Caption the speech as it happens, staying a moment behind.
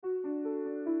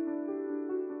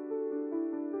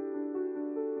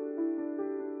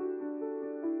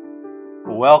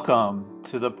Welcome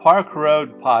to the Park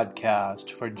Road Podcast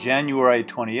for January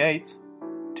 28th,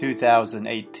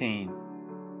 2018.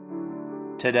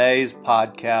 Today's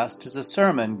podcast is a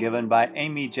sermon given by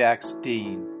Amy Jacks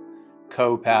Dean,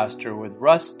 co-pastor with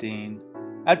Russ Dean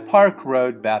at Park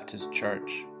Road Baptist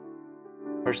Church.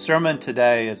 Her sermon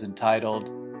today is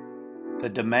entitled, The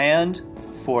Demand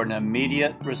for an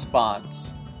Immediate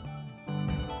Response.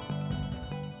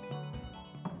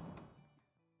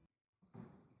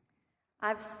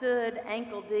 I've stood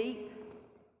ankle deep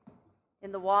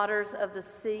in the waters of the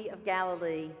Sea of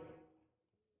Galilee.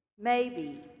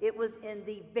 Maybe it was in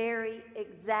the very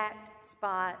exact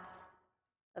spot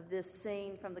of this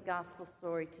scene from the gospel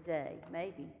story today.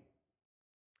 Maybe.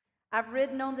 I've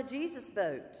ridden on the Jesus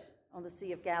boat on the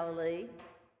Sea of Galilee.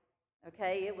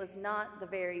 Okay, it was not the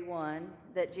very one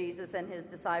that Jesus and his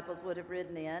disciples would have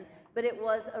ridden in, but it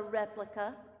was a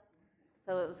replica,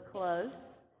 so it was close.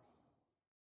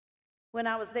 When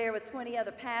I was there with 20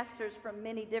 other pastors from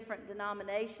many different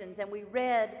denominations, and we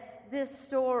read this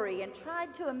story and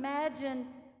tried to imagine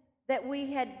that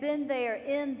we had been there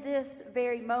in this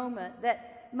very moment,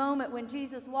 that moment when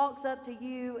Jesus walks up to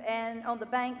you and on the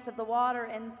banks of the water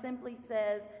and simply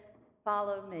says,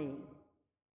 "Follow me."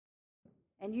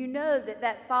 And you know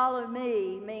that follow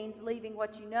me means leaving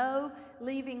what you know,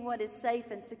 leaving what is safe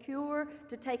and secure,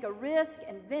 to take a risk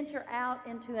and venture out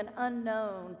into an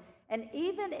unknown. And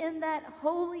even in that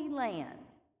holy land,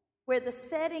 where the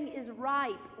setting is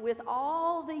ripe with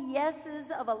all the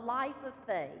yeses of a life of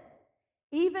faith,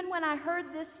 even when I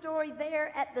heard this story there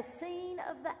at the scene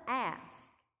of the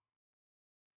ask,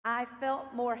 I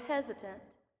felt more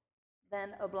hesitant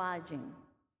than obliging.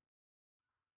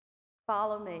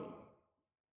 Follow me.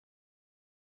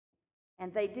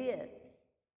 And they did,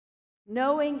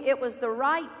 knowing it was the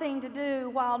right thing to do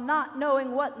while not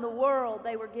knowing what in the world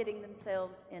they were getting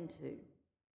themselves into.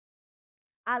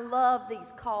 I love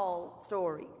these call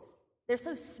stories. They're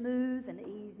so smooth and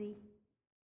easy.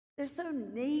 They're so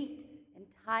neat and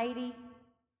tidy.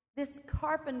 This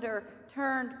carpenter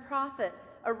turned prophet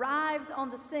arrives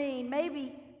on the scene,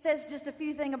 maybe says just a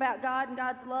few things about God and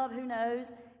God's love, who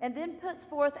knows, and then puts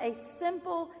forth a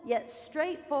simple yet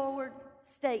straightforward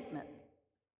statement.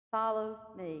 Follow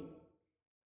me.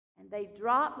 And they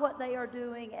drop what they are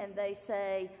doing and they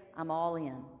say, I'm all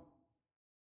in.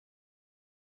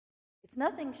 It's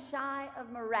nothing shy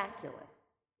of miraculous,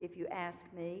 if you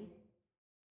ask me.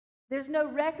 There's no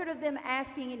record of them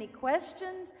asking any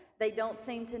questions. They don't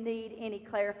seem to need any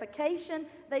clarification.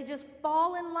 They just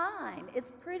fall in line.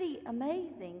 It's pretty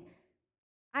amazing.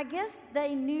 I guess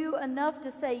they knew enough to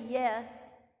say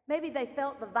yes. Maybe they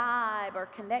felt the vibe or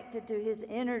connected to his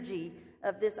energy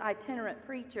of this itinerant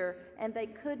preacher, and they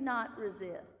could not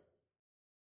resist.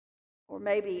 Or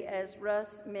maybe, as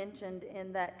Russ mentioned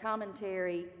in that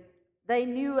commentary, they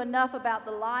knew enough about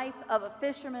the life of a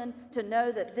fisherman to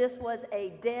know that this was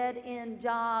a dead-end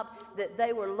job, that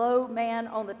they were low man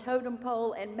on the totem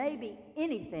pole, and maybe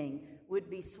anything would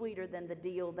be sweeter than the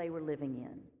deal they were living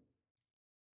in.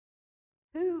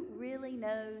 Who really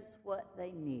knows what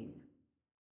they knew?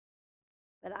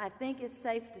 But I think it's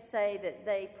safe to say that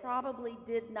they probably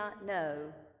did not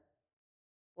know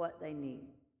what they knew.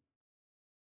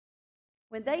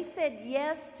 When they said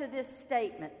yes to this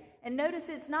statement, and notice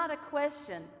it's not a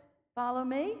question, follow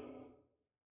me?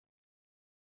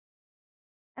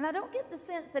 And I don't get the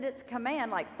sense that it's a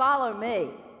command like, follow me.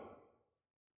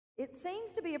 It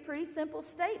seems to be a pretty simple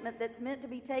statement that's meant to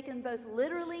be taken both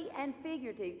literally and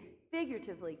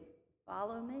figuratively.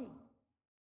 Follow me.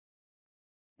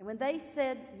 And when they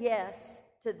said yes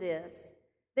to this,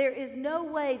 there is no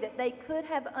way that they could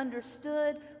have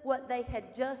understood what they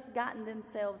had just gotten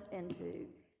themselves into.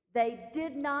 They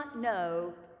did not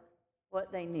know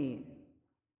what they knew.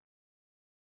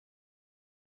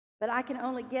 But I can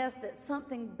only guess that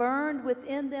something burned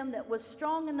within them that was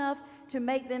strong enough to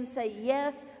make them say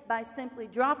yes by simply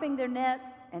dropping their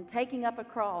nets and taking up a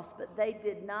cross. But they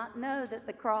did not know that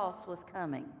the cross was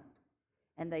coming.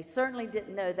 And they certainly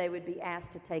didn't know they would be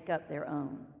asked to take up their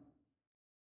own.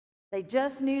 They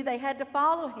just knew they had to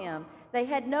follow him. They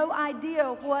had no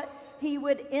idea what he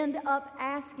would end up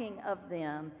asking of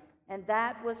them, and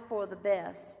that was for the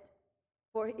best.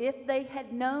 For if they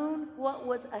had known what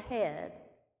was ahead,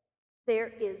 there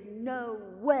is no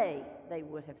way they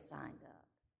would have signed up.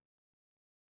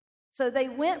 So they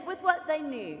went with what they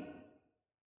knew,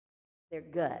 their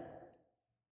gut.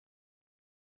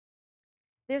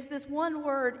 There's this one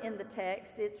word in the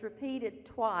text. It's repeated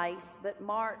twice, but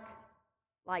Mark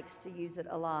likes to use it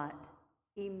a lot.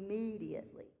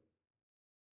 Immediately.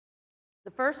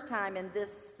 The first time in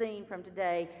this scene from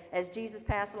today, as Jesus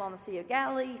passed along the Sea of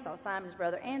Galilee, he saw Simon's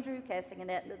brother Andrew casting a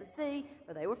net into the sea,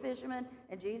 for they were fishermen.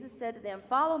 And Jesus said to them,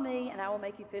 "Follow me, and I will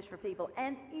make you fish for people."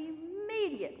 And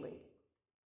immediately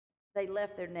they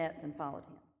left their nets and followed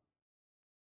him.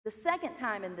 The second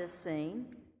time in this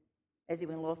scene, as he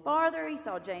went a little farther, he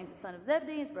saw James, the son of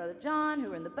Zebedee, his brother John, who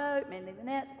were in the boat, mending the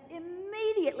nets.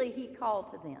 Immediately he called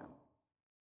to them.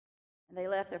 And they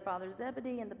left their father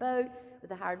Zebedee in the boat with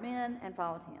the hired men and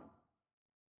followed him.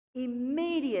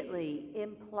 Immediately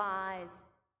implies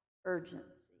urgency.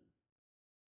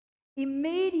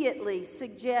 Immediately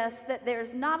suggests that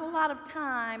there's not a lot of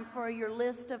time for your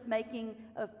list of making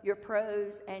of your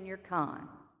pros and your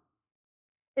cons.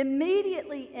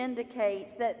 Immediately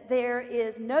indicates that there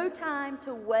is no time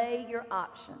to weigh your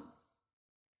options.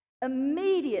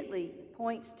 Immediately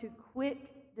points to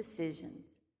quick decisions.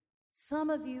 Some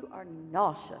of you are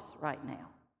nauseous right now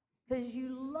because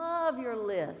you love your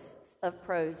lists of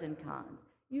pros and cons.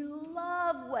 You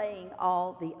love weighing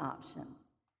all the options.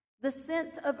 The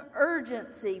sense of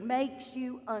urgency makes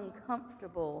you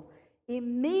uncomfortable.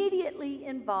 Immediately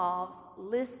involves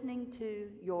listening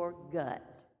to your gut.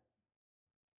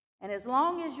 And as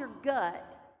long as your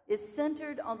gut is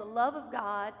centered on the love of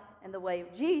God and the way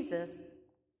of Jesus,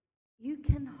 you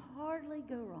can hardly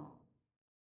go wrong.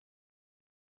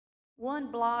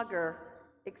 One blogger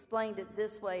explained it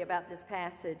this way about this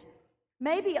passage.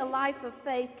 Maybe a life of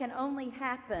faith can only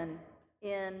happen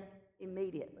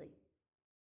immediately.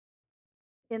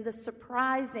 In the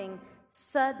surprising,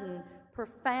 sudden,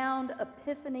 profound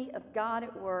epiphany of God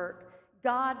at work,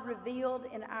 God revealed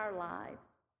in our lives.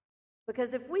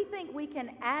 Because if we think we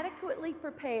can adequately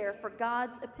prepare for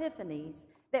God's epiphanies,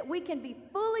 that we can be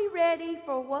fully ready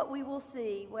for what we will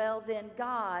see, well, then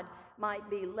God might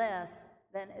be less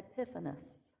than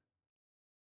Epiphanous.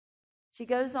 She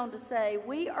goes on to say,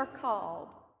 we are called,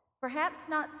 perhaps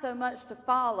not so much to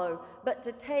follow, but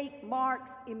to take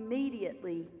Mark's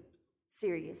immediately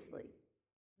seriously.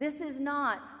 This is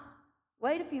not,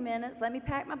 wait a few minutes, let me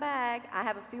pack my bag, I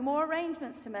have a few more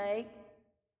arrangements to make.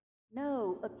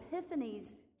 No,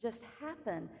 epiphanies just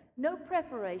happen. No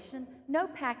preparation, no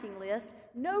packing list,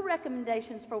 no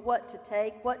recommendations for what to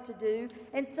take, what to do.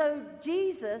 And so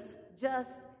Jesus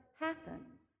just happens.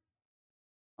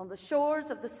 On the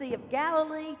shores of the Sea of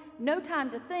Galilee, no time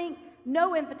to think,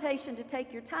 no invitation to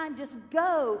take your time, just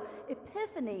go.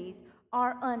 Epiphanies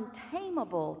are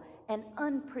untamable and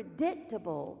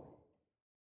unpredictable.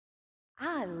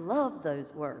 I love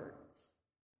those words.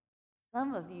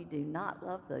 Some of you do not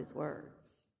love those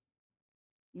words.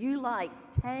 You like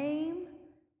tame,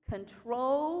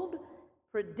 controlled,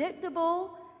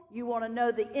 predictable. You want to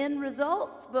know the end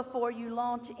results before you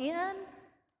launch in.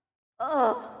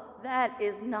 Oh, that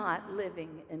is not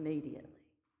living immediately.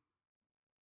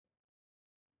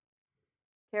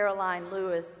 Caroline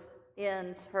Lewis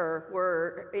ends her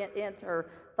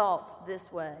thoughts this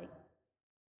way.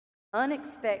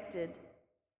 Unexpected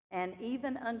and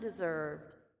even undeserved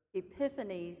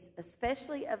epiphanies,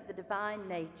 especially of the divine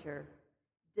nature,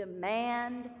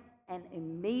 demand an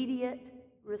immediate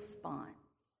response.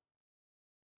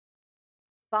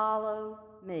 Follow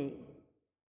me.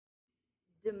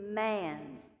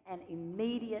 Demands an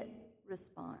immediate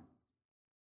response.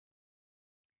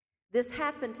 This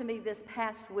happened to me this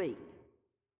past week.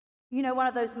 You know, one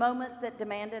of those moments that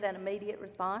demanded an immediate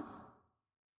response?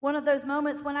 One of those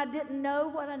moments when I didn't know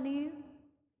what I knew.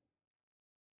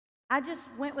 I just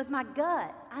went with my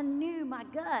gut. I knew my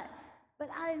gut, but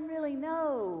I didn't really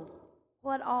know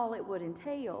what all it would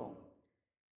entail.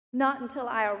 Not until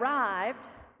I arrived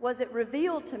was it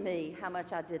revealed to me how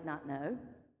much I did not know.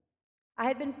 I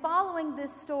had been following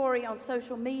this story on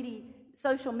social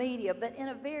media, but in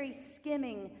a very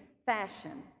skimming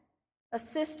fashion. A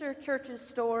sister church's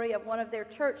story of one of their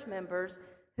church members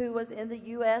who was in the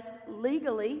U.S.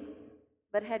 legally,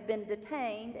 but had been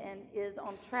detained and is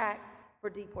on track for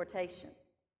deportation.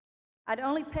 I'd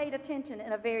only paid attention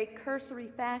in a very cursory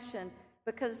fashion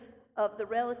because of the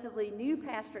relatively new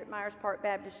pastor at Myers Park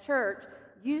Baptist Church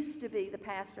used to be the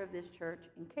pastor of this church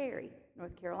in Cary,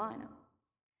 North Carolina.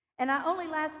 And I only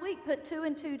last week put two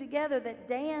and two together that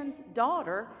Dan's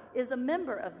daughter is a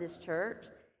member of this church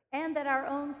and that our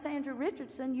own Sandra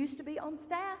Richardson used to be on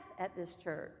staff at this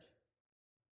church.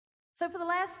 So for the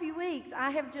last few weeks, I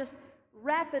have just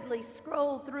rapidly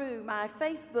scrolled through my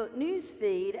Facebook news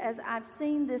feed as I've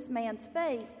seen this man's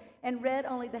face and read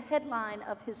only the headline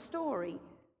of his story.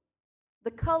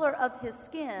 The color of his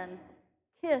skin,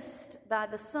 kissed by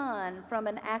the sun from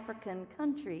an African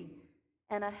country,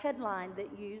 and a headline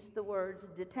that used the words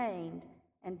detained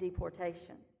and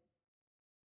deportation.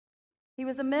 He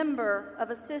was a member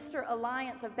of a sister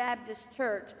alliance of Baptist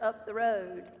church up the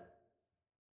road.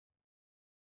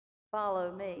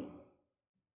 Follow me.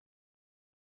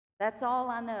 That's all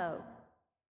I know.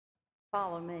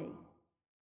 Follow me.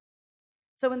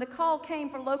 So when the call came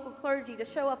for local clergy to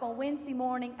show up on Wednesday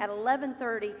morning at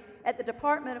 11:30 at the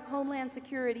Department of Homeland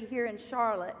Security here in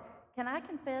Charlotte, can I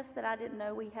confess that I didn't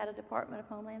know we had a Department of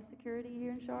Homeland Security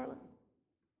here in Charlotte?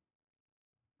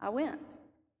 I went.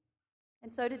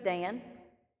 And so did Dan.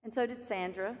 And so did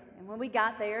Sandra. And when we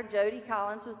got there, Jody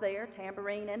Collins was there,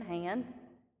 tambourine in hand.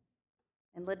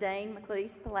 And LaDane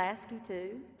McLeese Pulaski,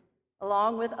 too,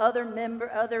 along with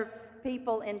other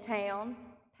people in town,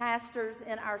 pastors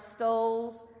in our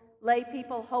stoles, lay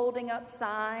people holding up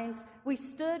signs. We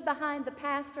stood behind the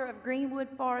pastor of Greenwood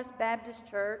Forest Baptist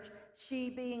Church, she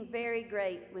being very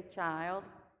great with child,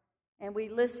 and we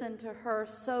listened to her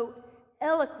so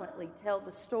eloquently tell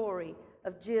the story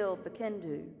of Jill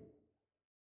Bakendu.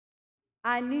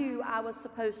 I knew I was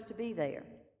supposed to be there.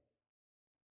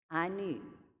 I knew.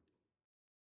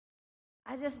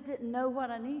 I just didn't know what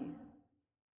I knew.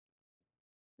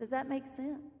 Does that make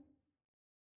sense?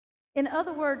 In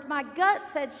other words, my gut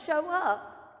said show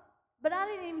up, but I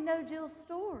didn't even know Jill's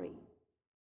story.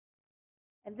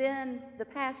 And then the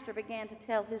pastor began to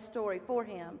tell his story for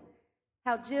him,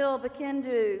 how Jill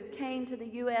Bakendu came to the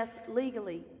U.S.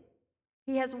 legally.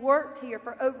 He has worked here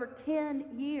for over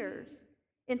 10 years.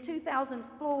 In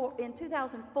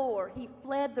 2004, he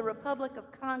fled the Republic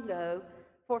of Congo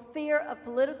for fear of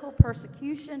political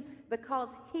persecution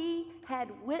because he had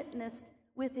witnessed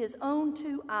with his own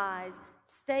two eyes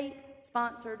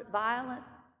state-sponsored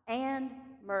violence and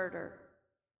murder.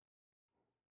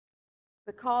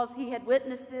 Because he had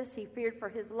witnessed this, he feared for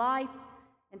his life,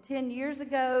 and 10 years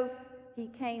ago, he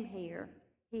came here.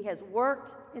 He has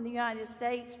worked in the United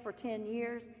States for 10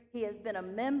 years. He has been a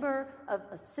member of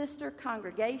a sister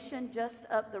congregation just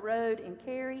up the road in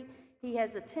Cary. He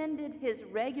has attended his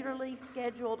regularly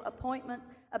scheduled appointments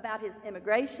about his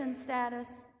immigration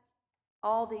status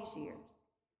all these years.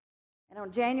 And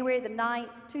on January the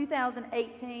 9th,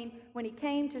 2018, when he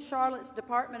came to Charlotte's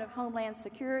Department of Homeland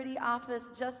Security office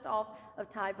just off of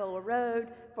Tyvola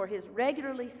Road for his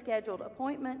regularly scheduled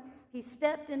appointment, he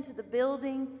stepped into the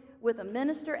building with a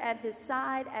minister at his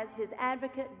side as his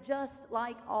advocate, just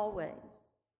like always.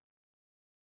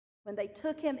 When they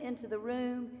took him into the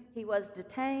room, he was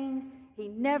detained. He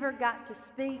never got to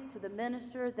speak to the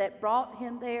minister that brought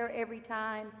him there every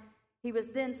time. He was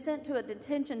then sent to a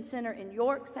detention center in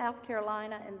York, South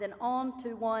Carolina, and then on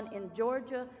to one in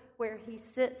Georgia, where he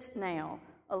sits now,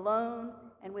 alone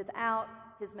and without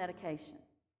his medication.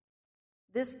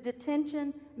 This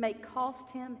detention may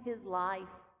cost him his life.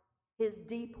 His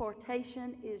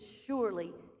deportation is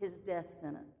surely his death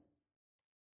sentence.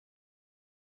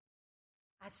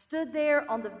 I stood there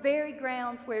on the very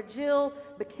grounds where Jill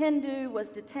Bakendu was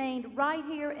detained right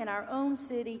here in our own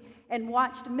city and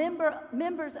watched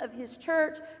members of his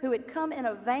church who had come in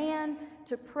a van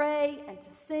to pray and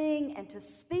to sing and to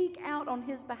speak out on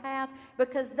his behalf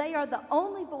because they are the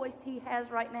only voice he has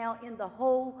right now in the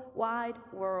whole wide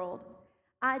world.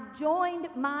 I joined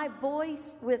my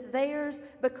voice with theirs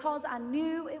because I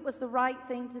knew it was the right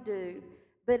thing to do,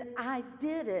 but I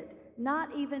did it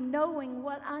not even knowing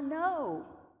what I know.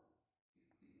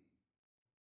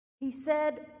 He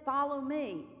said, "Follow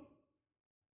me."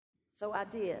 So I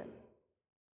did.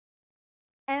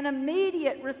 An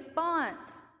immediate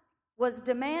response was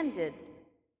demanded,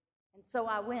 and so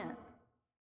I went.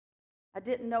 I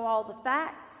didn't know all the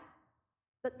facts,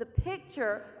 but the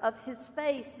picture of his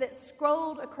face that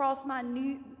scrolled across my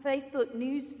Facebook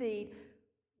news feed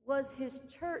was his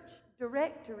church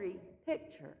directory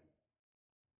picture.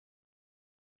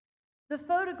 The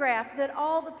photograph that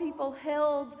all the people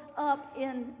held up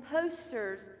in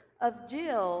posters of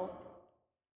Jill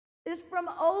is from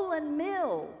Olin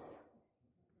Mills.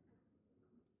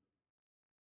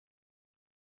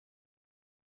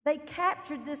 They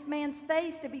captured this man's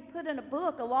face to be put in a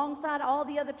book alongside all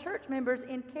the other church members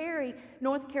in Cary,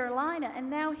 North Carolina, and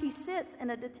now he sits in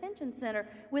a detention center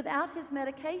without his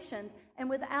medications and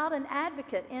without an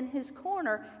advocate in his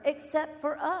corner except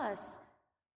for us.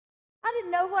 I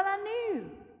didn't know what I knew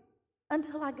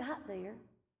until I got there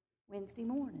Wednesday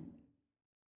morning.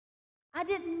 I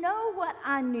didn't know what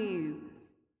I knew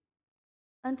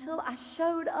until I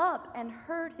showed up and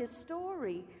heard his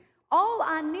story. All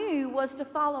I knew was to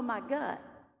follow my gut.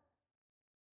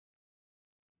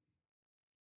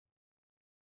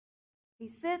 He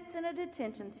sits in a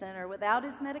detention center without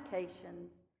his medications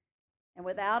and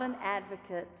without an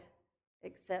advocate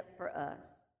except for us.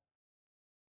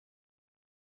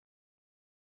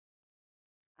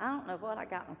 I don't know what I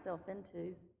got myself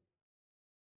into.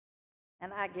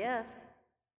 And I guess,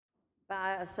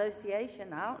 by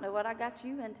association, I don't know what I got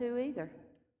you into either.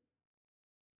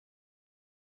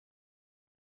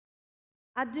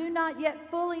 I do not yet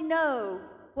fully know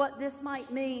what this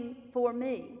might mean for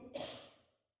me.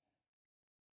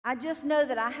 I just know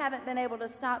that I haven't been able to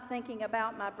stop thinking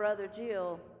about my brother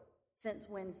Jill since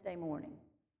Wednesday morning.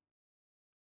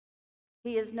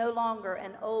 He is no longer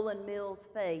an Olin Mills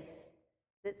face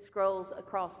that scrolls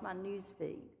across my news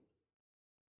feed.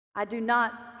 I do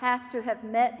not have to have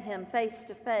met him face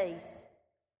to face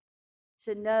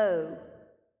to know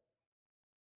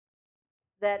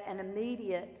that an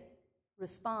immediate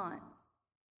response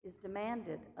is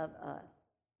demanded of us.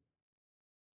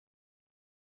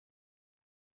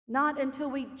 Not until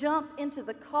we jump into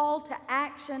the call to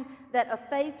action that a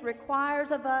faith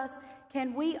requires of us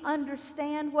can we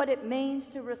understand what it means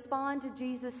to respond to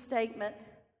Jesus' statement,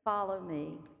 "Follow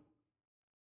me."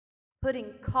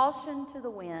 Putting caution to the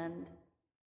wind,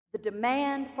 the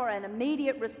demand for an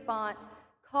immediate response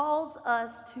calls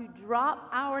us to drop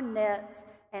our nets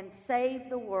and save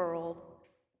the world,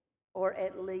 or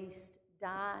at least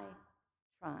die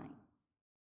trying.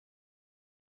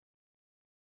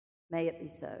 May it be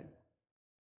so.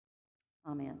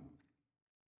 Amen.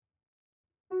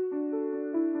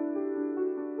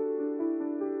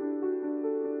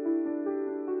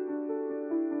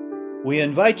 We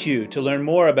invite you to learn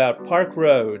more about Park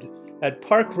Road at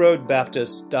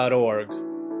parkroadbaptist.org.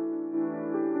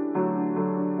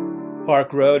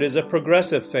 Park Road is a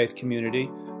progressive faith community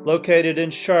located in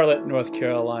Charlotte, North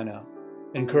Carolina,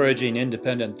 encouraging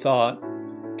independent thought,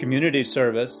 community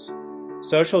service,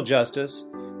 social justice,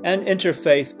 and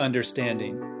interfaith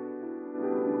understanding.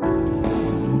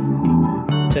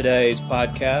 Today's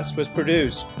podcast was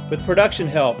produced with production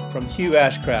help from Hugh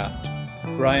Ashcraft,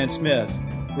 Brian Smith,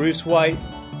 Bruce White,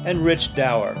 and Rich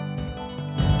Dower.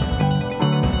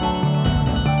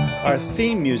 Our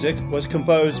theme music was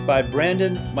composed by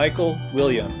Brandon Michael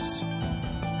Williams.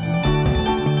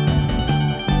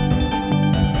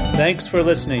 Thanks for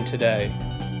listening today.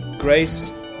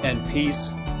 Grace and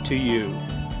peace to you.